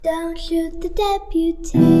Don't shoot the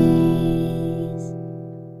deputies.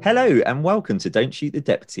 Hello and welcome to Don't Shoot the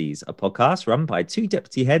Deputies, a podcast run by two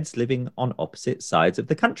deputy heads living on opposite sides of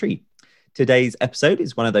the country. Today's episode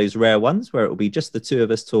is one of those rare ones where it will be just the two of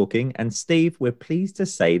us talking. And Steve, we're pleased to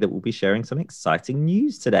say that we'll be sharing some exciting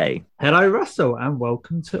news today. Hello, Russell, and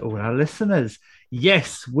welcome to all our listeners.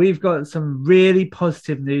 Yes, we've got some really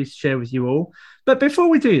positive news to share with you all. But before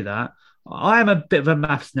we do that, I am a bit of a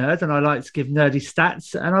maths nerd and I like to give nerdy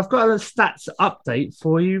stats. And I've got a stats update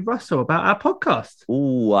for you, Russell, about our podcast.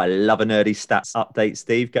 Oh, I love a nerdy stats update,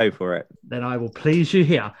 Steve. Go for it. Then I will please you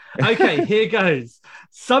here. Okay, here goes.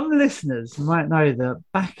 Some listeners might know that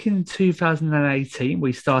back in 2018,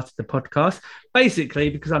 we started the podcast,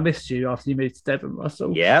 basically because I missed you after you moved to Devon,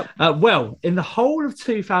 Russell. Yeah. Well, in the whole of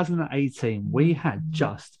 2018, we had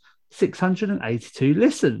just 682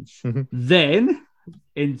 listens. Then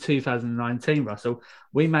in 2019, Russell,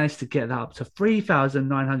 we managed to get that up to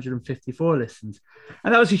 3,954 listens.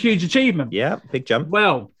 And that was a huge achievement. Yeah, big jump.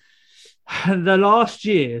 Well, the last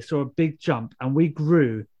year saw a big jump and we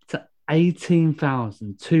grew to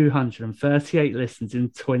 18,238 listens in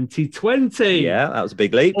 2020. Yeah, that was a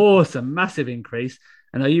big leap. Awesome, massive increase.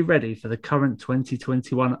 And are you ready for the current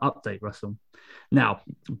 2021 update, Russell? Now,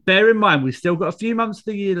 bear in mind, we've still got a few months of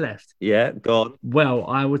the year left. Yeah, go on. Well,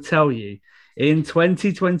 I will tell you, in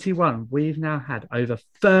 2021, we've now had over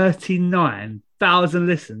 39,000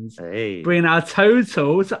 listens, bringing our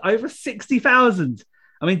total to over 60,000.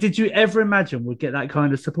 I mean, did you ever imagine we'd get that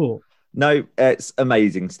kind of support? No, it's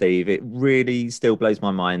amazing, Steve. It really still blows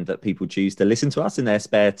my mind that people choose to listen to us in their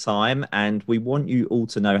spare time. And we want you all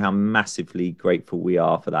to know how massively grateful we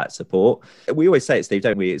are for that support. We always say it, Steve,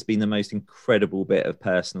 don't we? It's been the most incredible bit of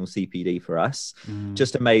personal CPD for us.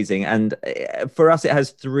 Just amazing. And for us, it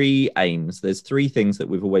has three aims. There's three things that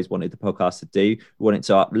we've always wanted the podcast to do. We want it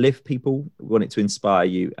to uplift people, we want it to inspire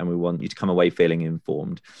you, and we want you to come away feeling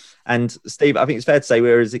informed. And Steve, I think it's fair to say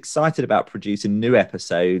we're as excited about producing new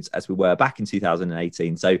episodes as we were back in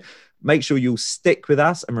 2018. So make sure you'll stick with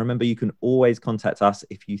us. And remember, you can always contact us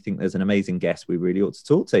if you think there's an amazing guest we really ought to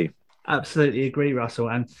talk to. Absolutely agree,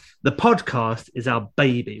 Russell. And the podcast is our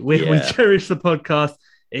baby. We cherish the podcast.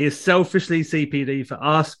 It is selfishly CPD for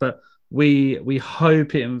us, but we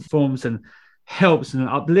hope it informs and helps and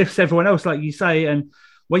uplifts everyone else, like you say. And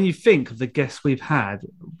when you think of the guests we've had,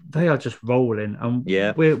 they are just rolling. And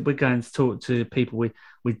we're going to talk to people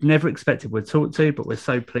we'd never expected we'd talk to, but we're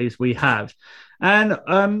so pleased we have. And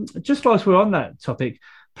just whilst we're on that topic,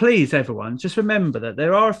 please, everyone, just remember that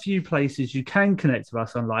there are a few places you can connect with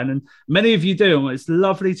us online, and many of you do. And it's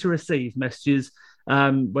lovely to receive messages,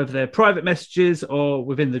 whether they're private messages or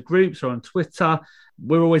within the groups or on Twitter.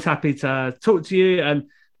 We're always happy to talk to you, and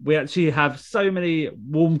we actually have so many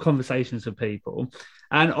warm conversations with people.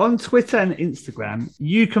 And on Twitter and Instagram,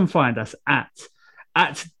 you can find us at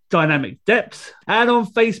Dynamic Depths. And on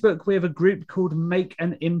Facebook, we have a group called Make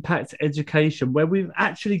an Impact Education, where we've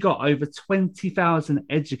actually got over 20,000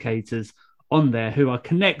 educators on there who are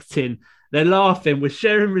connecting, they're laughing, we're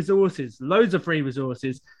sharing resources, loads of free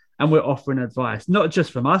resources, and we're offering advice, not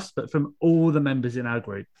just from us, but from all the members in our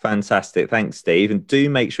group. Fantastic. Thanks, Steve. And do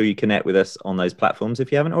make sure you connect with us on those platforms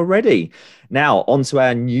if you haven't already. Now, on to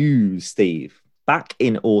our news, Steve. Back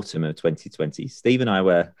in autumn of 2020, Steve and I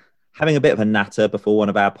were having a bit of a natter before one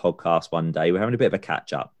of our podcasts one day. We're having a bit of a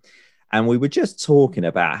catch up. And we were just talking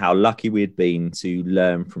about how lucky we'd been to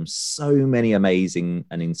learn from so many amazing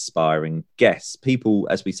and inspiring guests, people,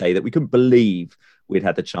 as we say, that we couldn't believe we'd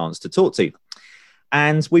had the chance to talk to.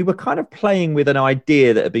 And we were kind of playing with an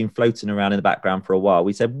idea that had been floating around in the background for a while.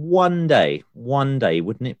 We said, one day,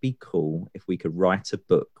 wouldn't it be cool if we could write a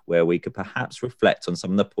book where we could perhaps reflect on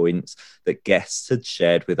some of the points that guests had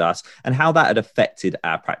shared with us and how that had affected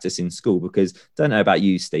our practice in school? Because I don't know about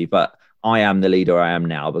you, Steve, but I am the leader I am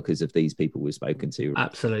now because of these people we've spoken to.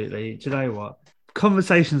 Absolutely. Do you know what?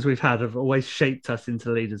 Conversations we've had have always shaped us into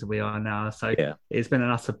the leaders we are now. So it's been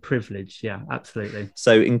an utter privilege. Yeah, absolutely.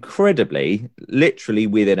 So incredibly, literally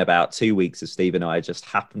within about 2 weeks of Steve and I just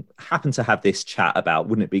happened to have this chat about,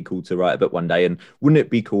 wouldn't it be cool to write a book one day? And wouldn't it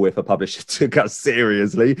be cool if a publisher took us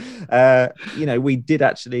seriously? We did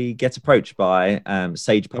actually get approached by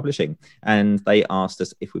Sage Publishing, and they asked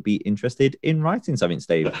us if we'd be interested in writing something,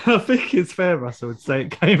 Steve. I think it's fair, Russell would say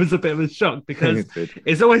it came as a bit of a shock because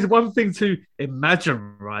it's always one thing to imagine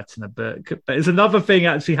writing a book, but it's another thing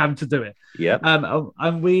actually having to do it. Yeah.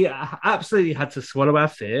 And we absolutely had to swallow our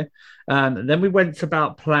fear. And then we went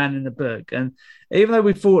about planning the book. And even though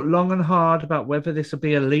we thought long and hard about whether this would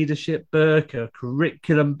be a leadership book, a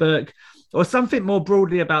curriculum book, or something more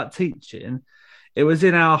broadly about teaching, it was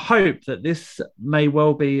in our hope that this may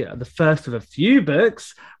well be the first of a few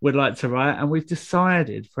books we'd like to write, and we've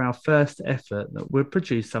decided for our first effort that we'll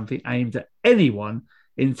produce something aimed at anyone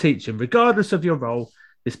in teaching, regardless of your role.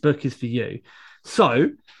 This book is for you.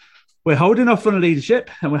 So we're holding off on leadership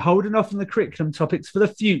and we're holding off on the curriculum topics for the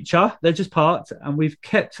future. They're just parts, and we've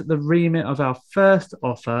kept the remit of our first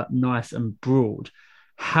offer nice and broad.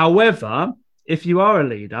 However, if you are a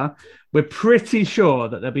leader, we're pretty sure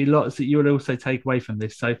that there'll be lots that you will also take away from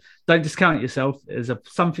this. So don't discount yourself. There's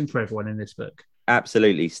something for everyone in this book.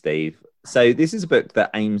 Absolutely, Steve. So this is a book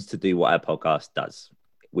that aims to do what our podcast does.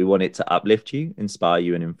 We want it to uplift you, inspire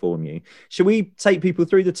you, and inform you. Should we take people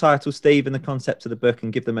through the title, Steve, and the concept of the book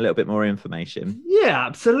and give them a little bit more information? Yeah,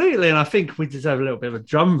 absolutely. And I think we deserve a little bit of a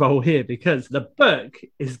drum roll here, because the book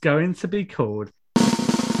is going to be called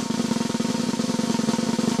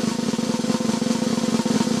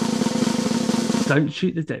Don't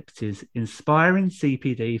Shoot the Deputies, Inspiring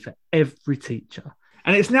CPD for Every Teacher.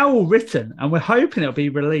 And it's now all written, and we're hoping it'll be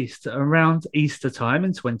released around Easter time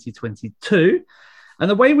in 2022. And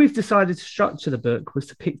the way we've decided to structure the book was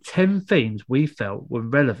to pick 10 themes we felt were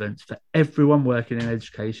relevant for everyone working in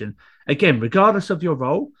education. Again, regardless of your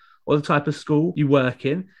role or the type of school you work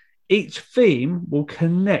in, each theme will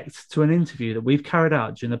connect to an interview that we've carried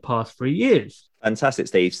out during the past 3 years. Fantastic,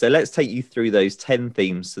 Steve. So let's take you through those 10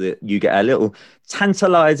 themes so that you get a little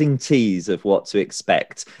tantalizing tease of what to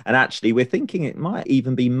expect. And actually, we're thinking it might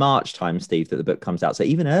even be March time, Steve, that the book comes out. So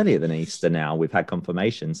even earlier than Easter now, we've had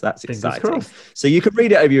confirmation. So that's exciting. So you could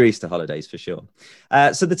read it over your Easter holidays for sure.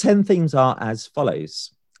 So the 10 themes are as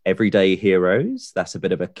follows. Everyday heroes. That's a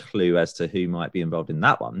bit of a clue as to who might be involved in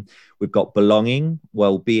that one. We've got belonging,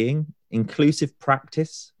 well-being, inclusive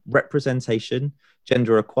practice, representation,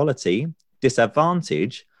 gender equality,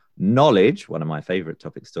 disadvantage, knowledge, one of my favorite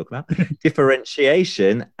topics to talk about,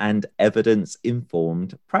 differentiation, and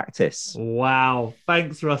evidence-informed practice. Wow.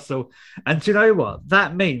 Thanks, Russell. And do you know what?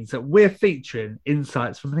 That means that we're featuring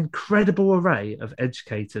insights from an incredible array of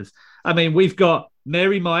educators. I mean, we've got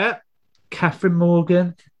Mary Myatt, Catherine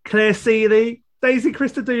Morgan, Claire Seeley, Daisy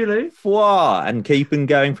Christodoulou. And keeping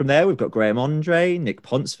going from there, we've got Graham Andre, Nick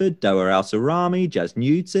Ponsford, Doa Al-Sarami, Jazz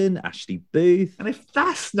Newton, Ashley Booth. And if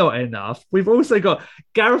that's not enough, we've also got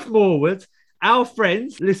Gareth Morwood, our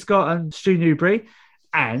friends, Liz Scott and Stu Newbury,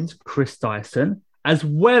 and Chris Dyson, as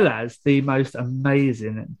well as the most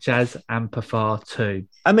amazing Jazz Ampafar too.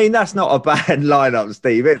 I mean, that's not a bad lineup,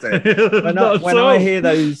 Steve, is it? When I hear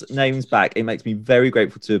those names back, it makes me very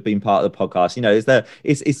grateful to have been part of the podcast. You know,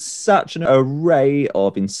 it's such an array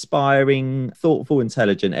of inspiring, thoughtful,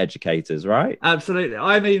 intelligent educators, right? Absolutely.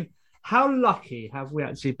 I mean, how lucky have we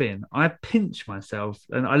actually been? I pinch myself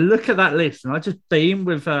and I look at that list and I just beam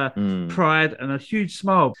with pride and a huge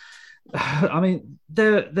smile. I mean,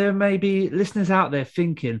 there may be listeners out there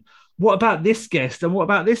thinking, what about this guest? And what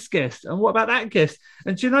about this guest? And what about that guest?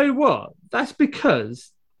 And do you know what? That's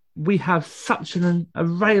because we have such an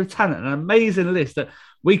array of talent, an amazing list that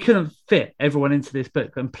we couldn't fit everyone into this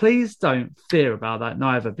book. And please don't fear about that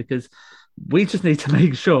neither, because we just need to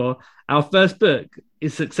make sure our first book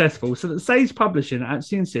is successful so that Sage Publishing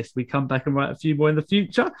actually insists we come back and write a few more in the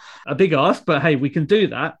future. A big ask, but hey, we can do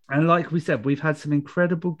that. And like we said, we've had some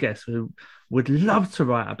incredible guests who would love to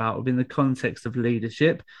write about within the context of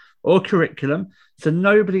leadership or curriculum. So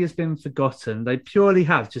nobody has been forgotten. They purely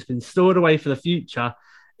have just been stored away for the future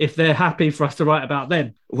if they're happy for us to write about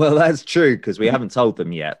them. Well, that's true, because we haven't told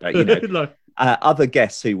them yet. But, you know, no. Other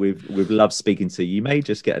guests who we've loved speaking to, you may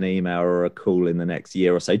just get an email or a call in the next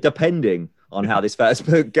year or so, depending on how this first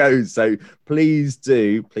book goes. So please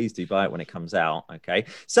do buy it when it comes out. Okay.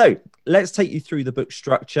 So let's take you through the book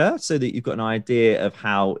structure so that you've got an idea of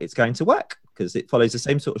how it's going to work, because it follows the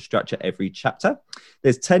same sort of structure every chapter.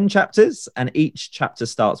 There's 10 chapters, and each chapter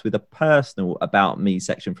starts with a personal about me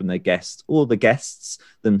section from their guests or the guests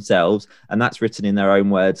themselves, and that's written in their own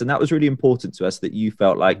words. And that was really important to us, that you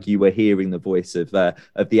felt like you were hearing the voice of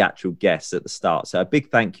the actual guests at the start. So a big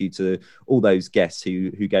thank you to all those guests who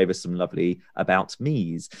gave us some lovely about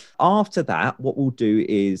me's. After that, what we'll do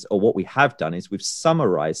is, or what we have done is, we've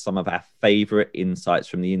summarized some of our favorite insights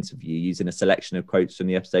from the interview using a selection of quotes from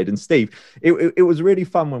the episode. And Steve, it was really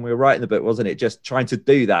fun when we were writing the book, wasn't it? Just trying to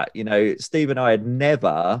do that. You know, Steve and I had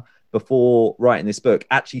never, before writing this book,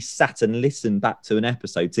 actually sat and listened back to an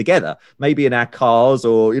episode together, maybe in our cars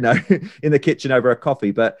or, you know, in the kitchen over a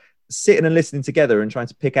coffee, but sitting and listening together and trying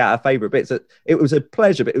to pick out our favorite bits. It was a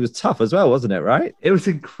pleasure, but it was tough as well, wasn't it? Right? It was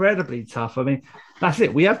incredibly tough. I mean, that's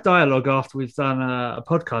it. We have dialogue after we've done a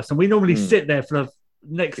podcast, and we normally sit there for the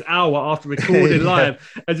next hour after recording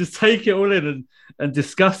live and just take it all in and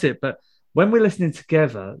discuss it. But when we're listening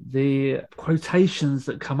together, the quotations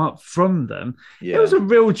that come up from them, it was a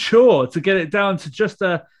real chore to get it down to just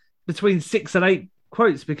between 6 and 8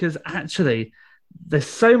 quotes, because actually there's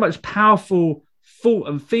so much powerful thought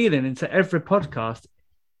and feeling into every podcast.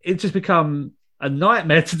 It just become a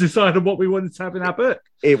nightmare to decide on what we wanted to have in our book.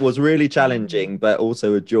 It was really challenging, but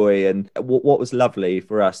also a joy. And what was lovely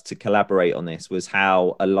for us to collaborate on this was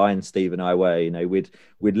how aligned Steve and I were. You know, we'd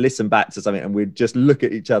listen back to something and we'd just look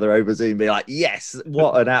at each other over Zoom and be like, yes,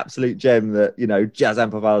 what an absolute gem that, you know, Jazz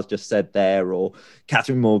Ampaval's just said there, or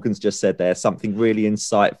Catherine Morgan's just said there, something really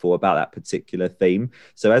insightful about that particular theme.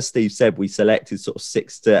 So as Steve said, we selected sort of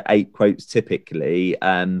 6 to 8 quotes typically,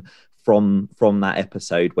 from that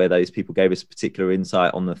episode where those people gave us a particular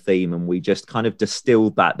insight on the theme, and we just kind of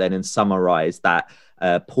distilled that then and summarized that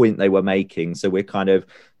point they were making. So we're kind of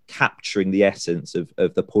capturing the essence of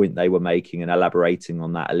the point they were making and elaborating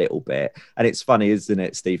on that a little bit. And it's funny, isn't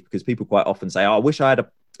it, Steve, because people quite often say, oh, I wish I had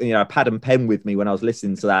a pad and pen with me when I was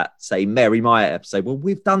listening to that, say, Mary Meyer episode. Well,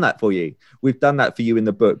 we've done that for you. We've done that for you in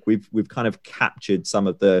the book. We've kind of captured some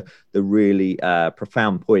of the really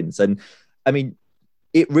profound points. And I mean,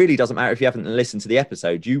 it really doesn't matter if you haven't listened to the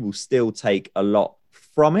episode, you will still take a lot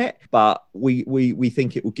from it, but we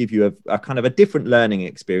think it will give you a kind of a different learning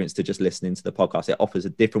experience to just listening to the podcast. It offers a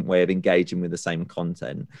different way of engaging with the same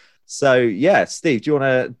content. So yeah, Steve, do you want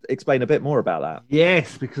to explain a bit more about that?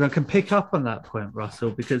 Yes, because I can pick up on that point,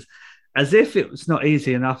 Russell, because as if it was not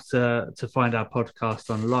easy enough to find our podcast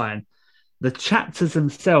online, the chapters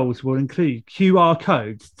themselves will include QR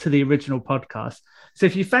codes to the original podcast. So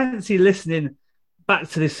if you fancy listening back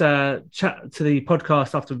to this to the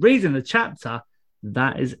podcast after reading the chapter,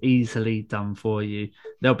 that is easily done for you.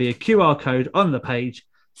 There'll be a QR code on the page.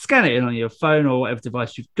 Scan it in on your phone or whatever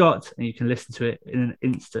device you've got, and you can listen to it in an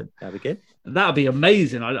instant. That'd be good. That'd be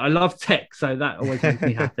amazing. I love tech, so that always makes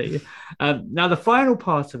me happy. Now, the final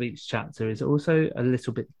part of each chapter is also a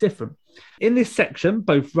little bit different. In this section,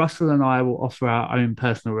 both Russell and I will offer our own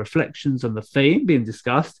personal reflections on the theme being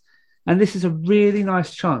discussed, and this is a really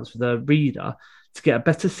nice chance for the reader to get a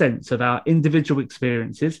better sense of our individual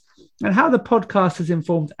experiences and how the podcast has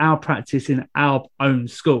informed our practice in our own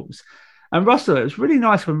schools. And Russell, it was really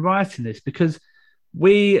nice when writing this because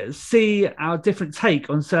we see our different take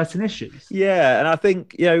on certain issues. Yeah, and I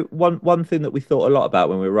think, you know, one thing that we thought a lot about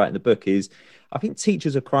when we were writing the book is I think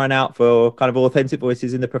teachers are crying out for kind of authentic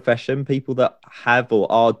voices in the profession, people that have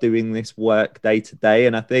or are doing this work day to day.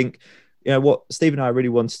 And I think, you know, what Steve and I really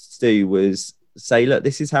wanted to do was say, look,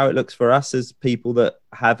 this is how it looks for us as people that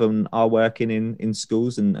have and are working in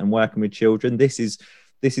schools and working with children. This is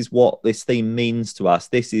what this theme means to us.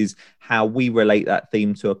 This is how we relate that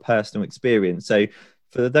theme to a personal experience. So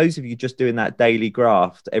for those of you just doing that daily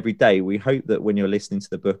graft every day, we hope that when you're listening to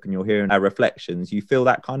the book and you're hearing our reflections, you feel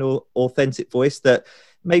that kind of authentic voice that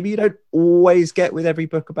maybe you don't always get with every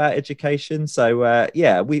book about education. So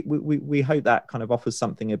yeah, we hope that kind of offers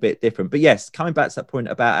something a bit different. But yes, coming back to that point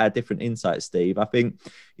about our different insights, Steve, I think,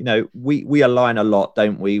 you know, we align a lot,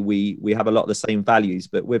 don't we? We have a lot of the same values,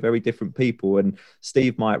 but we're very different people. And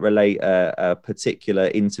Steve might relate a particular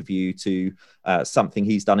interview to something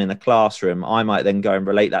he's done in a classroom. I might then go and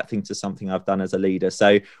relate that thing to something I've done as a leader.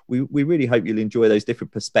 So we really hope you'll enjoy those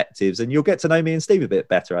different perspectives, and you'll get to know me and Steve a bit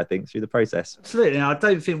better, I think, through the process. Absolutely. I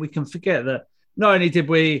don't think we can forget that not only did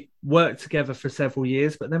we work together for several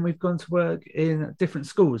years, but then we've gone to work in different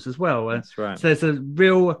schools as well. That's right. So there's a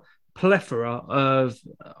real plethora of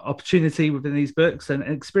opportunity within these books and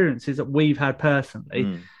experiences that we've had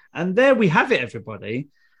personally. And there we have it, everybody.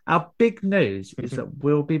 Our big news is that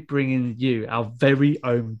we'll be bringing you our very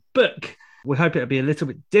own book. We hope it'll be a little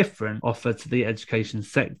bit different offer to the education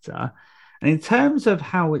sector. And in terms of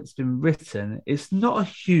how it's been written, it's not a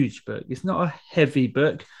huge book. It's not a heavy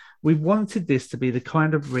book. We wanted this to be the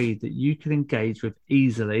kind of read that you can engage with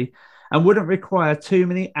easily and wouldn't require too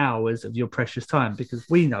many hours of your precious time, because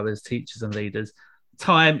we know as teachers and leaders,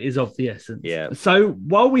 time is of the essence. Yeah. So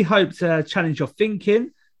while we hope to challenge your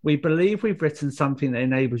thinking, we believe we've written something that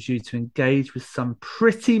enables you to engage with some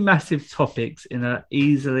pretty massive topics in an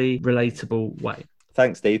easily relatable way.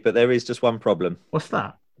 Thanks, Steve. But there is just one problem. What's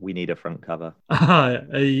that? We need a front cover.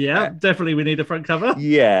 Yeah, definitely we need a front cover.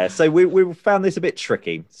 Yeah, so we found this a bit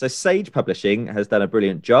tricky. So Sage Publishing has done a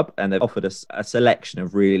brilliant job, and they've offered us a selection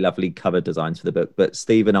of really lovely cover designs for the book. But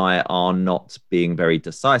Steve and I are not being very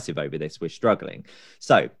decisive over this. We're struggling.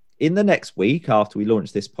 So in the next week, after we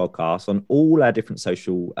launch this podcast on all our different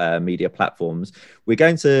social media platforms, we're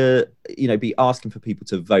going to, be asking for people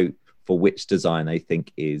to vote for which design they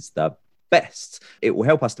think is the best. It will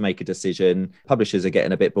help us to make a decision. Publishers are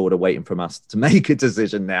getting a bit bored of waiting from us to make a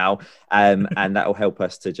decision now. And that will help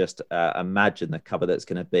us to just imagine the cover that's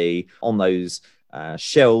going to be on those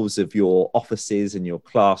shelves of your offices and your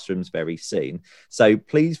classrooms very soon. So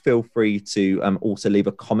please feel free to also leave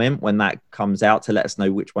a comment when that comes out to let us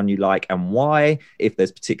know which one you like and why. If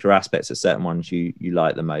there's particular aspects of certain ones you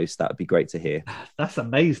like the most, that would be great to hear. That's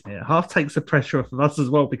amazing. It half takes the pressure off of us as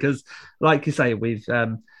well, because like you say, we've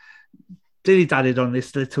dilly-dallied on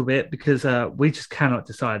this a little bit because we just cannot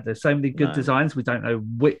decide. There's so many good designs, we don't know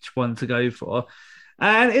which one to go for.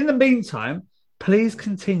 And in the meantime, please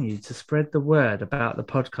continue to spread the word about the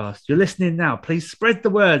podcast. You're listening now. Please spread the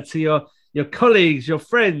word to your colleagues, your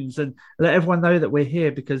friends, and let everyone know that we're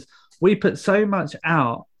here, because we put so much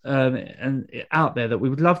out out there that we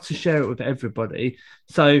would love to share it with everybody.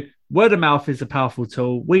 So word of mouth is a powerful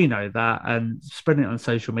tool. We know that, and spreading it on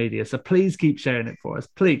social media. So please keep sharing it for us,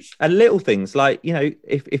 please. And little things like,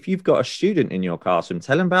 if you've got a student in your classroom,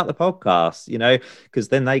 tell them about the podcast, because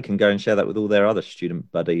then they can go and share that with all their other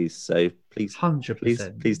student buddies. So please,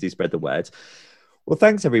 100%. Please do spread the word. Well,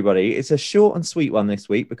 thanks, everybody. It's a short and sweet one this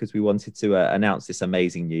week because we wanted to announce this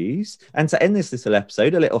amazing news. And to end this little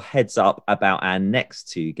episode, a little heads up about our next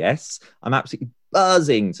two guests. I'm absolutely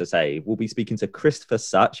buzzing to say we'll be speaking to Christopher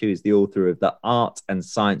Such, who is the author of The Art and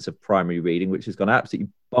Science of Primary Reading, which has gone absolutely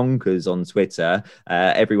bonkers on Twitter.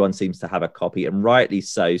 Everyone seems to have a copy, and rightly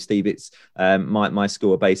so. Steve, it's my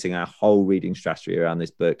school are basing our whole reading strategy around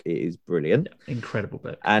this book. It is brilliant. Incredible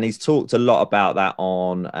book. And he's talked a lot about that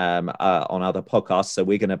on other podcasts. So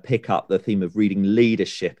we're going to pick up the theme of reading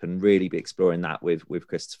leadership and really be exploring that with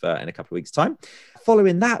Christopher in a couple of weeks' time.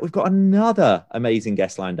 Following that, we've got another amazing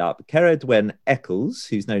guest lined up, Cerridwen Eccles,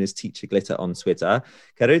 who's known as Teacher Glitter on Twitter.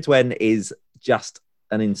 Cerridwen is just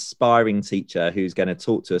an inspiring teacher who's going to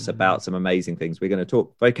talk to us about some amazing things. We're going to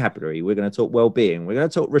talk vocabulary. We're going to talk well-being. We're going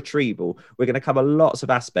to talk retrieval. We're going to cover lots of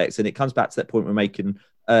aspects. And it comes back to that point we're making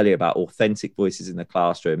earlier about authentic voices in the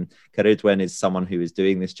classroom. Cerridwen is someone who is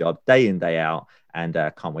doing this job day in, day out, and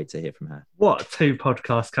can't wait to hear from her. What 2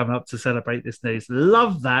 podcasts coming up to celebrate this news.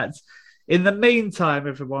 Love that. In the meantime,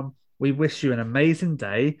 everyone, we wish you an amazing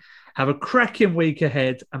day. Have a cracking week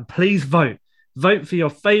ahead, and please vote. Vote for your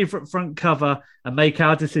favourite front cover and make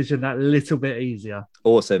our decision that little bit easier.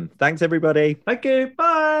 Awesome. Thanks, everybody. Thank you.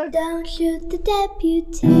 Bye. Don't shoot the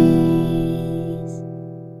deputy.